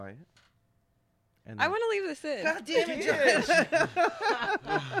quiet. And I want to leave this in. God damn it,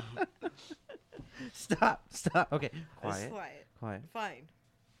 Josh. Stop. Okay, quiet. Fine.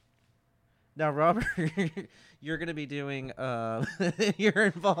 Now, Robert, you're going to be doing, you're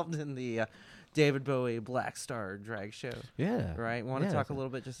involved in the David Bowie Black Star drag show. Yeah. Right? Want to talk a little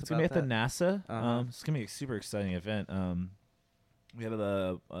bit just it's about gonna be at that? the NASA. Uh-huh. It's gonna be a super exciting event. We have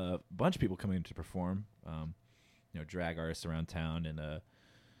a bunch of people coming to perform. Drag artists around town, and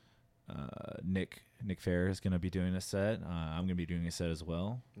Nick Fair is gonna be doing a set. I'm gonna be doing a set as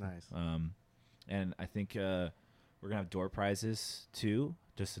well. Nice. And I think we're gonna have door prizes too,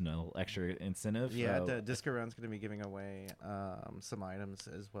 just a little extra incentive. Yeah, the Disco Round's going to be giving away some items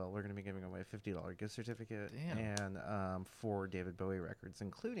as well. We're going to be giving away a $50 gift certificate and 4 David Bowie records,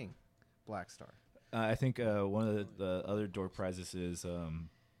 including Black Star. I think one of the other door prizes is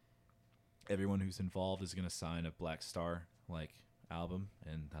everyone who's involved is going to sign a Black Star album,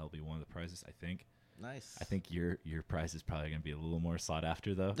 and that'll be one of the prizes, I think. Nice. I think your prize is probably going to be a little more sought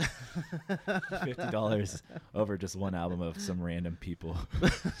after, though. $50 over just one album of some random people.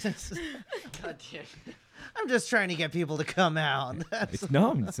 God damn. I'm just trying to get people to come out.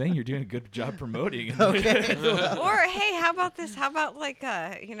 No, I'm saying you're doing a good job promoting. Okay. Or hey, how about this? How about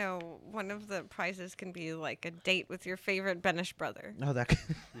one of the prizes can be like a date with your favorite Benish brother. No, that.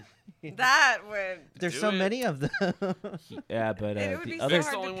 That would. There's Do so it. many of them. Yeah, but It would be the so other That's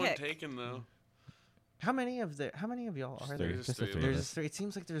hard the to only one pick. taken though. How many of y'all are Just there? three. There's Just the three. three of There's us. just 3. It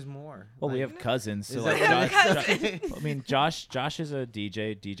seems like there's more. Well, we Like- have cousins. So Is like that Josh, cousins? I mean, Josh is a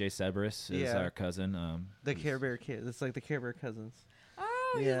DJ. DJ Cerberus is Yeah. our cousin. the Care Bear kid. It's like the Care Bear cousins.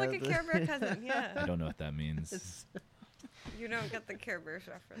 Oh, he's Yeah, like a the- Care Bear cousin. I Yeah. don't know what that means. You don't get the Care Bears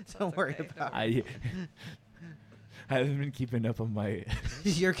reference. Don't That's worry okay. about I haven't been keeping up on my.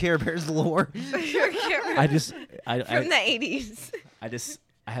 Your Care Bears lore. Your Care Bear I just from I the 80s.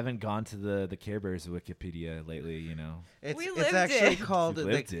 I haven't gone to the Care Bears Wikipedia lately. You know. It's, We it's lived actually it. called You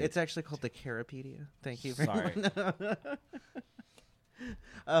the, lived it. it's actually called the Carapedia. Thank you. Very Sorry.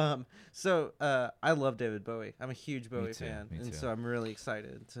 much. So I love David Bowie. I'm a huge Bowie too, fan, me and too. so I'm really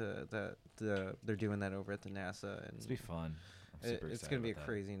excited that they're doing that over at the NASA, and It's be fun. I'm super it's excited gonna be a about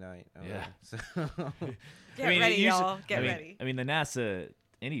that. crazy night. Yeah. So Get I mean, ready, it usually- y'all. Get ready. I mean, the NASA,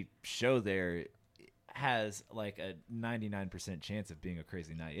 any show there has like a 99% chance of being a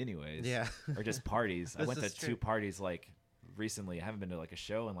crazy night anyways. yeah. Or just parties. I This went to is true. 2 parties like recently. I haven't been to like a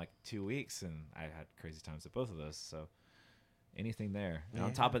show in like 2 weeks, and I had crazy times at both of those. So anything there. And on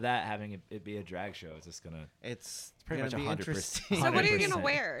Yeah. top of that, having it be a drag show is just gonna. It's pretty gonna much be 100%. interesting. So what are you gonna 100%.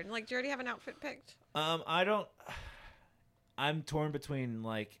 wear? Like, do you already have an outfit picked? I don't. I'm torn between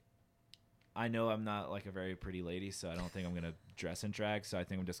like. I know I'm not like a very pretty lady, so I don't think I'm gonna dress in drag. So I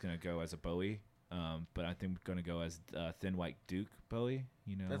think I'm just gonna go as a Bowie. But I think I'm gonna go as Thin White Duke Bowie.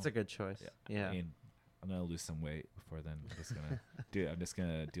 You know, That's a good choice. Yeah. I mean, I'm gonna lose some weight before then. I'm just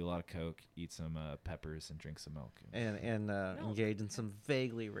gonna do a lot of coke, eat some peppers, and drink some milk. And engage in some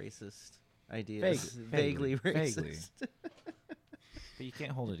vaguely racist ideas. Vaguely. racist. But you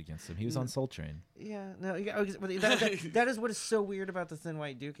can't hold it against him. He was on Soul Train. Yeah, no, that is what is so weird about the Thin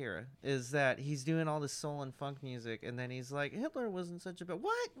White Duke era is that he's doing all this soul and funk music, and then he's like, Hitler wasn't such a bad.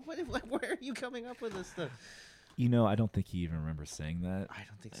 What? Where are you coming up with this stuff? You know, I don't think he even remembers saying that. I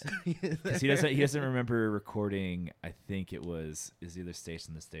don't think so. Because he doesn't remember recording. I think it was either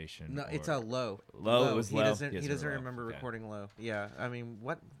Station to Station. No, it's or- a low. Low, it was he low. Doesn't, He he doesn't doesn't remember remember low. Okay. recording low. Yeah, I mean,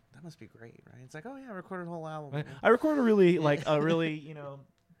 what? That must be great, right? It's like, oh yeah, I recorded a whole album. I recorded a really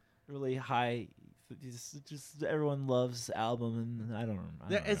really high. Just everyone loves the album, and I don't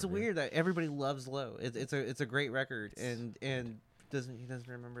It's remember. weird that everybody loves low. It's a great record, and he doesn't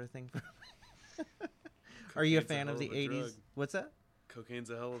remember a thing. Are you a Cocaine's a fan hell of the of a drug. 80s? What's that? Cocaine's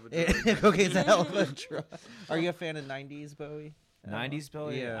a hell of a drug. Cocaine's a hell of a drug. Are you a fan of 90s Bowie? 90s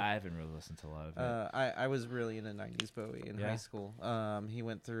Bowie. Yeah. I haven't really listened to a lot of it. I was really into 90s Bowie in Yeah. high school. He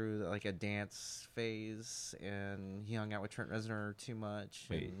went through like a dance phase, and he hung out with Trent Reznor too much.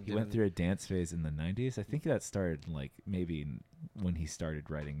 Wait, and he went didn't- through a dance phase in the 90s? I think that started like maybe when he started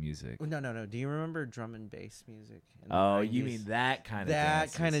writing music. No. Do you remember drum and bass music? in the Oh, you 90s? mean that kind of that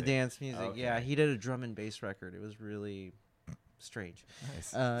dance kind of music. dance music? Yeah, Okay. he did a drum and bass record. It was really strange.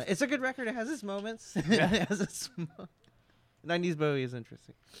 Nice. It's a good record. It has its moments. Yeah. It has its 90s Bowie is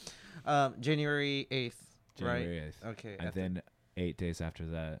interesting. January 8th, January right? 8th. Okay. And then 8 days after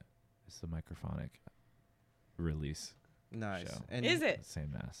that is the Microphonic release. nice. show. And Is it?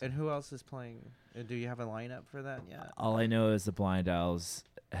 Same mass. And who else is playing? Do you have a lineup for that yet? All I know is the Blind Owls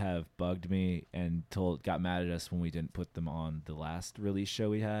have bugged me and got mad at us when we didn't put them on the last release show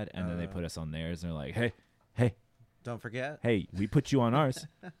we had, and then they put us on theirs, and they're like, hey, Don't forget. Hey, we put you on ours.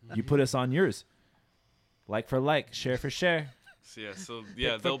 You put us on yours. Like for like, share for share. So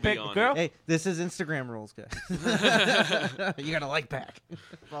yeah, Pick, they'll pick, be on girl. it. Hey, this is Instagram rules, guys. You gotta like back,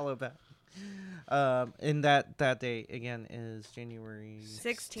 follow back. And that date again is January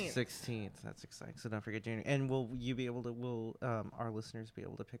 16th. 16th. That's exciting. So don't forget January. And will our listeners be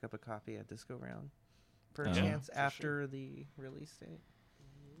able to pick up a copy at Disco Round, per Yeah, chance, for after sure. the release date?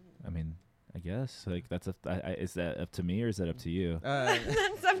 I mean, I guess like that's is that up to me or is that up to you?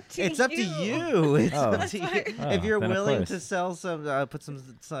 That's up to It's you. up to you. It's Oh. up to you. That's why- If you're then of willing course. to sell some, put some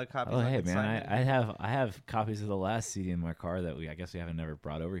copies. Oh on hey man, consignment. I have copies of the last CD in my car that I guess we haven't never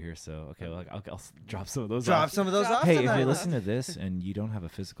brought over here. So okay, well, I'll drop some of those. Drop off. some of those Drop off. Hey, if tonight. you listen to this and you don't have a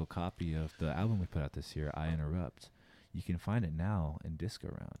physical copy of the album we put out this year, I Interrupt, you can find it now in Disco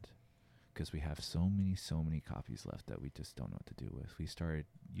Round. Because we have so many copies left that we just don't know what to do with. We started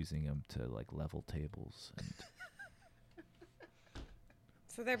using them to like level tables, and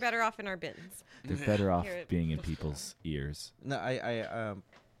So they're better off in our bins. they're better off Hear it. being in people's ears. No,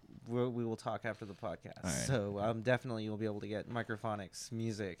 we will talk after the podcast. All right. So definitely you'll be able to get Microphonics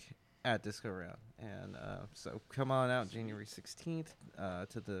music at Disco Round, and so come on out January 16th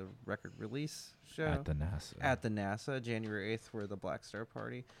to the record release show At the NASA. at the NASA. January 8th for the Black Star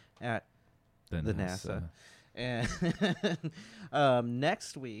Party at the the NASA. And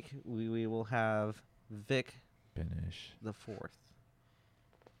next week we will have Vic Finish. the Fourth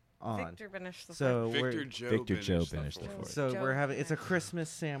on. Victor Benish the So Victor we're Joe Victor Joe Benish the Benish the fourth. fourth. so Joe we're having it's a Benish. Christmas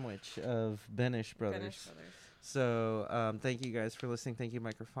sandwich of Benish Brothers. Benish Brothers. So thank you guys for listening. Thank you,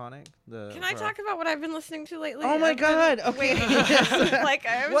 Microphonic. Can I talk about what I've been listening to lately? Oh my I've been God, okay. waiting. Like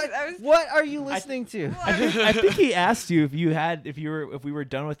I was. What are you listening to? I think he asked you if we were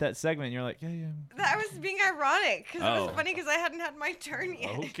done with that segment. And you're like, yeah. That was being ironic because it Oh. was funny because I hadn't had my turn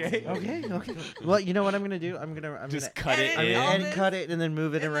yet. Okay. Okay. Well, you know what I'm gonna do? I'm gonna Just gonna cut it edit in. all and this, cut it and then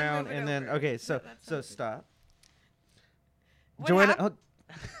move it and then around move it and then over. okay. So Yeah, that sounds good. stop. What Joanna, hap-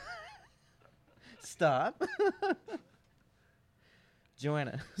 stop.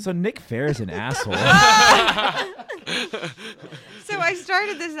 Joanna. So Nick Fair is an asshole. So I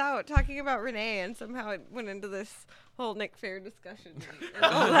started this out talking about Renee, and somehow it went into this whole Nick Fair discussion and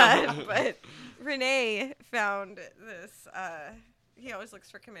all that. But Renee found this. He always looks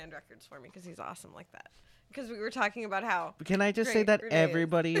for Command records for me because he's awesome like that. Because we were talking about how. Can I just say Great, that Renee is.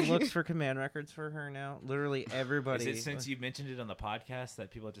 everybody looks for Command records for her now? Literally everybody. Is it since you mentioned it on the podcast that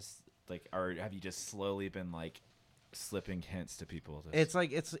people just like, or have you just slowly been like slipping hints to people? It's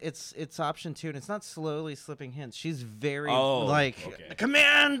like it's option 2, and it's not slowly slipping hints. She's very Oh, like okay.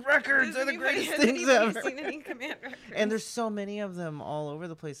 Command records Has are the anybody- greatest has things anybody ever. seen any Command records? And there's so many of them all over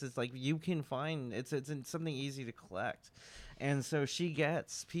the place. It's like you can find it's something easy to collect. And so she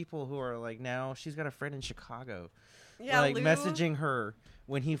gets people who are like, now she's got a friend in Chicago, like Lou. messaging her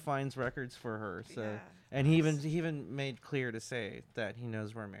when he finds records for her. So Yeah. and he even made clear to say that he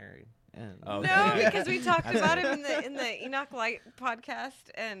knows we're married. And Oh, No, okay. because we talked about him in the Enoch Light podcast,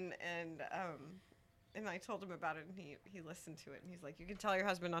 and I told him about it, and he listened to it, and he's like, "You can tell your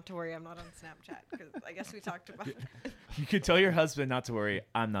husband not to worry, I'm not on Snapchat," because I guess we talked about it. You could tell your husband not to worry.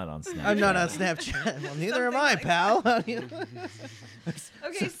 I'm not on Snapchat. I'm not on Snapchat. Well, neither am Something I, like pal.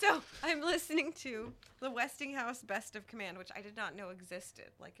 Okay, so I'm listening to the Westinghouse Best of Command, which I did not know existed.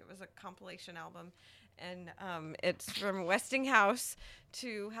 Like it was a compilation album, and it's from Westinghouse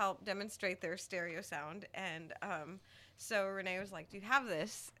to help demonstrate their stereo sound. And so Renee was like, "Do you have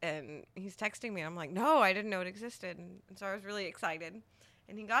this?" And he's texting me. And I'm like, "No, I didn't know it existed." And so I was really excited,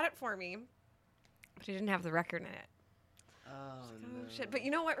 and he got it for me, but he didn't have the record in it. Oh, Oh shit! But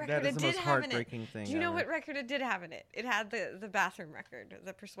you know what That record is it the did most have in it? heartbreaking thing. Do you know ever. what record it did have in it? It had the bathroom record,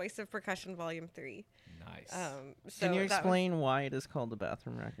 the Persuasive Percussion Volume 3. Nice. So Can you that was- explain why it is called the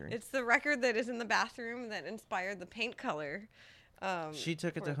bathroom record? It's the record that is in the bathroom that inspired the paint color. She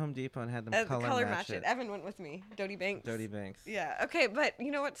took it to for- Home Depot and had them the color match it. Evan went with me. Dodie Banks. Dodie Banks. Yeah. Okay, but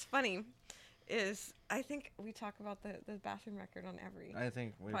you know what's funny is I think we talk about the bathroom record on every I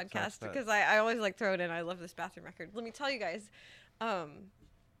think we podcast because I always like throw it in. I love this bathroom record. Let me tell you guys,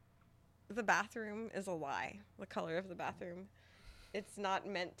 the bathroom is a lie. The color of the bathroom, it's not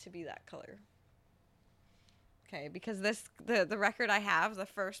meant to be that color. Okay, because the record I have, the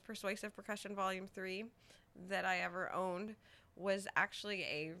first Persuasive Percussion Volume 3 that I ever owned, was actually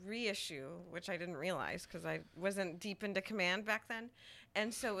a reissue, which I didn't realize because I wasn't deep into Command back then.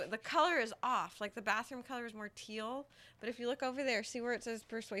 And so the color is off. Like the bathroom color is more teal. But if you look over there, see where it says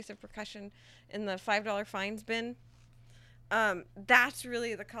Persuasive Percussion in the $5 fines bin? That's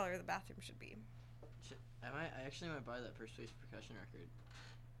really the color the bathroom should be. I actually might buy that Persuasive Percussion record.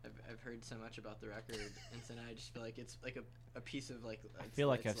 I've heard so much about the record, and so now I just feel like it's like a piece of like. I feel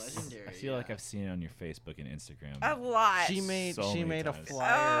like it's legendary. I feel like yeah. I've seen it on your Facebook and Instagram. A lot. She made So she many made a times.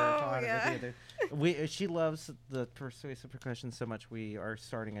 flyer Oh, on yeah. it the other. She loves the persuasive percussion so much. We are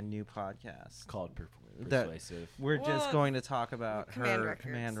starting a new podcast. Called That- Persuasive. We're just Well, going to talk about Command her Records.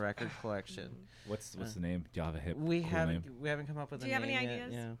 command record collection. What's the name? Do y'all have a hip? We cool haven't name? we haven't come up with Do a you have name any yet.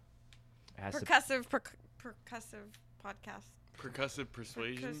 ideas? Yeah. It has to- Percussive podcast. Percussive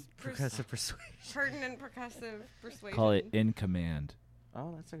persuasion. Percussive persuasion. Pertinent percussive persuasion. Call it In Command.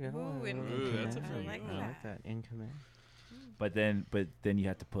 Oh, that's a good Ooh, one. in Ooh, that's a command. pretty I like good I one. like that. In command. But then you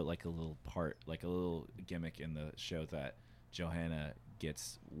have to put like a little part, like a little gimmick in the show that Johanna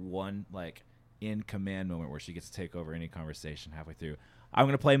gets one like in command moment where she gets to take over any conversation halfway through. I'm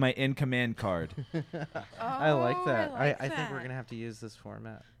gonna play my in command card. I like Oh, that. I like I think we're that. gonna have to use this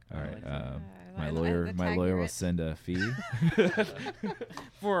format. All I right, like that. my I like lawyer the my tag lawyer will grit. send a fee.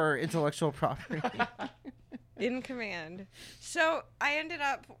 For intellectual property. In Command. So I ended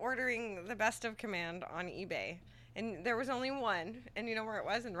up ordering the Best of Command on eBay, and there was only one, and you know where it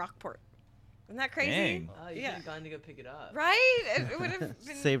was? In Rockport. Isn't that crazy? Dang. Oh, you Yeah. could have gone to go pick it up. Right? It would have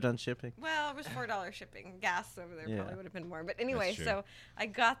been Saved on shipping. Well, it was $4 shipping. Gas over there Yeah. probably would have been more. But anyway, true. so I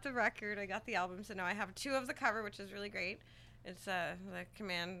got the record, I got the album, so now I have 2 of the cover, which is really great. It's the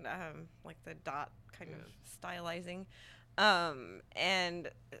command, like the dot kind of stylizing. And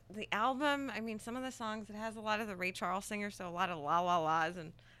the album, I mean, some of the songs, it has a lot of the Ray Charles singers, so a lot of la la la's,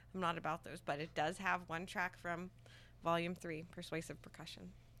 and I'm not about those, but it does have one track from Volume 3, Persuasive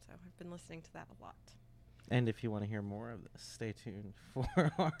Percussion. So I've been listening to that a lot. And if you want to hear more of this, stay tuned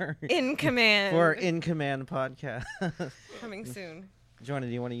for our In Command. for our In Command podcast. Coming soon. Joanna,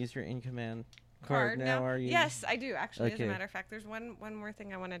 do you want to use your In Command card now? Are you? Yes, I do actually. As Okay. a matter of fact, there's one more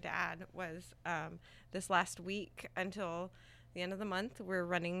thing I wanted to add was this last week until the end of the month, we're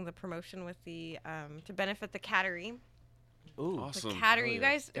running the promotion with the to benefit the cattery. Ooh. The Awesome. cattery, Oh, you yeah.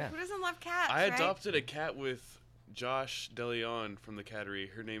 guys. Yeah. Who doesn't love cats? I right? adopted a cat with Josh DeLeon from the Cattery.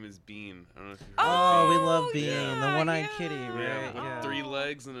 Her name is Bean. I don't know if you heard Oh, we love Oh, Bean, yeah, the one-eyed yeah. kitty, of right? it. Yeah. With 3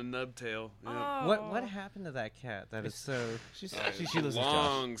 legs and a nub tail. Yeah. What happened to that cat? That is so She's, Uh, she lives with Josh.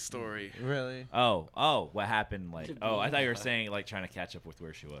 long story. really. Oh, what happened? Like, To I thought you were be- saying like trying to catch up with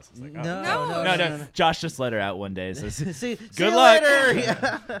where she was. I was like, oh. No. Josh just let her out one day. Says, See Good you luck. later.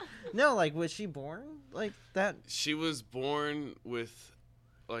 Yeah. No, like was she born like that? She was born with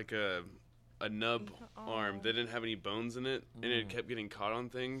like a nub arm Oh. that didn't have any bones in it, and it kept getting caught on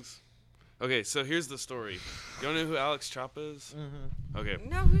things. Okay, so here's the story. You don't know who Alex Chapa is? Mm-hmm. Okay,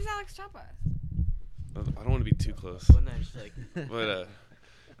 No, who's Alex Chapa? I don't want to be too close. One night, just like But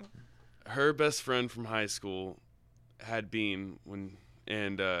her best friend from high school had Bean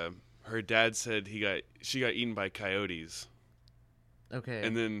and her dad said she got eaten by coyotes, Okay.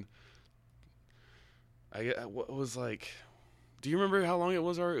 and then what was like. Do you remember how long it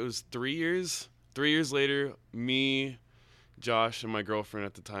was? It was 3 years. 3 years later, me, Josh, and my girlfriend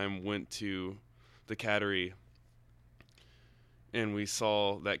at the time went to the cattery, and we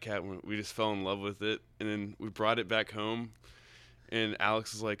saw that cat. We just fell in love with it, and then we brought it back home. And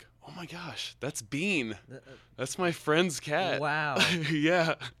Alex was like, "Oh my gosh, that's Bean. That's my friend's cat." Wow.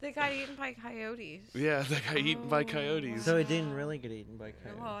 Yeah, They got eaten by coyotes. yeah, that got eaten by coyotes. So it didn't really get eaten by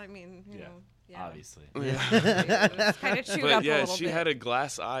coyotes. Well, I mean, you Yeah. know, yeah. obviously. It's kind of chewed up But a yeah, little she bit. had a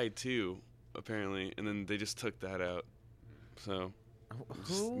glass eye too, apparently, and then they just took that out. So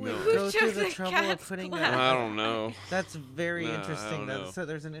Who would No. go Who through took the the trouble of cat's putting glass? that? I don't know. That's very No, I interesting. don't know. So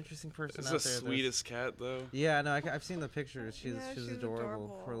there's an interesting person It's out the there. that's- sweetest cat though. Yeah, no, I've seen the pictures. She's Yeah, she's she's adorable for a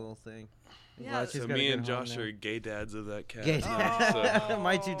adorable. little thing. I'm Yeah, glad she's So got a me good and home Josh now. are gay dads of that cat. Gay So dad.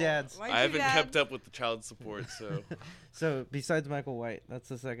 My 2 dads. My I two haven't dads. kept up with the child support, so So besides Michael White, that's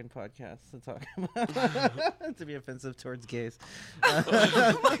the second podcast to talk about to be offensive towards gays.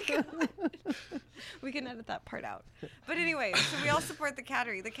 Oh my God. We can edit that part out. But anyway, so we all support the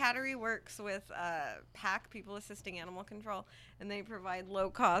cattery. The cattery works with PAC, People Assisting Animal Control, and they provide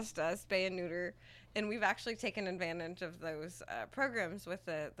low-cost spay and neuter. And we've actually taken advantage of those programs with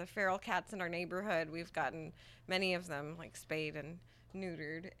the feral cats in our neighborhood. We've gotten many of them, like spayed and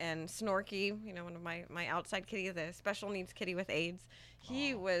neutered. And Snorky, you know, one of my outside kitty, the special needs kitty with AIDS,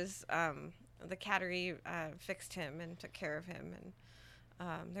 he was, the cattery fixed him and took care of him. And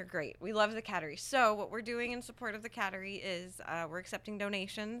they're great. We love the cattery. So what we're doing in support of the cattery is we're accepting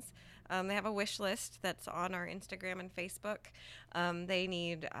donations. They have a wish list that's on our Instagram and Facebook. They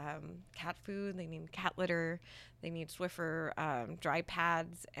need cat food. They need cat litter. They need Swiffer dry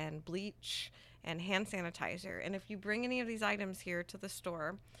pads and bleach and hand sanitizer. And if you bring any of these items here to the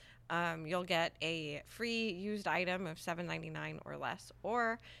store, you'll get a free used item of $7.99 or less.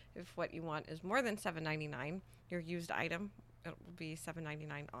 Or if what you want is more than $7.99, your used item, it will be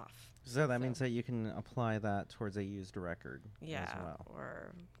 $7.99 off. So that means that you can apply that towards a used record Yeah, as well.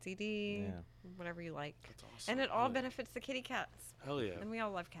 or CD, Yeah. whatever you like. That's awesome. And it all Yeah. benefits the kitty cats. Hell yeah. And we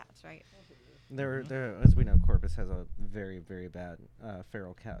all love cats, right? There, as we know, Corpus has a very, very bad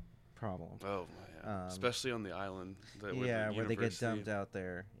feral cat problem. Oh, yeah. Especially on the island. Where Where they get university- dumped out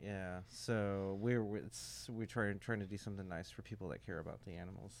there. Yeah, so we're trying to do something nice for people that care about the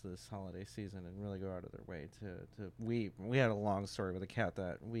animals this holiday season and really go out of their way to. We had a long story with a cat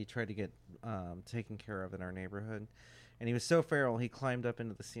that we tried to get taken care of in our neighborhood, and he was so feral he climbed up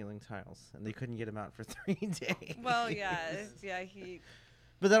into the ceiling tiles and they couldn't get him out for 3 days. Well, yeah, he.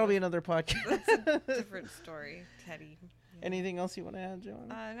 But that'll be another podcast. That's a different story, Teddy. Yeah. Anything else you want to add,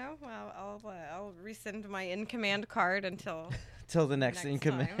 Joanna? No. Well, I'll rescind my in command card until Till the next in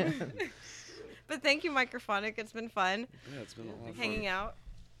time. command. But thank you, Microphonic. It's been fun Yeah, it's been a lot of hanging fun. out.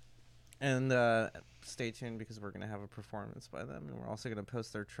 And stay tuned because we're going to have a performance by them. And we're also going to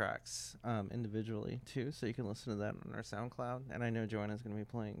post their tracks individually, too. So you can listen to that on our SoundCloud. And I know Joanna's going to be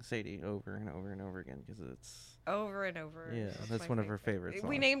playing Sadie over and over and over again because it's... Over and over. Yeah, It's that's my one of her favorite. favorite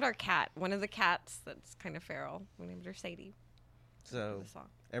We songs. named our cat, one of the cats that's kind of feral. We named her Sadie. for So the song.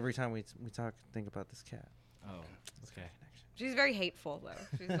 every time we talk, think about this cat. Oh, okay. She's very hateful,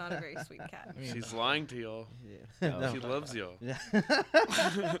 though. She's not a very sweet cat. She's lying to y'all. Yeah. Oh. No. She loves y'all. Yeah.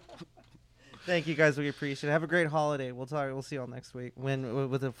 Thank you guys. We appreciate it. Have a great holiday. We'll talk. We'll see y'all next week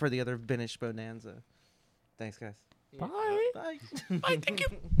for the other Binish Bonanza. Thanks, guys. Bye. Bye. Bye, thank you.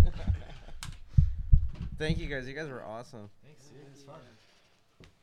 Thank you guys. You guys were awesome. Thanks, dude. It's fun.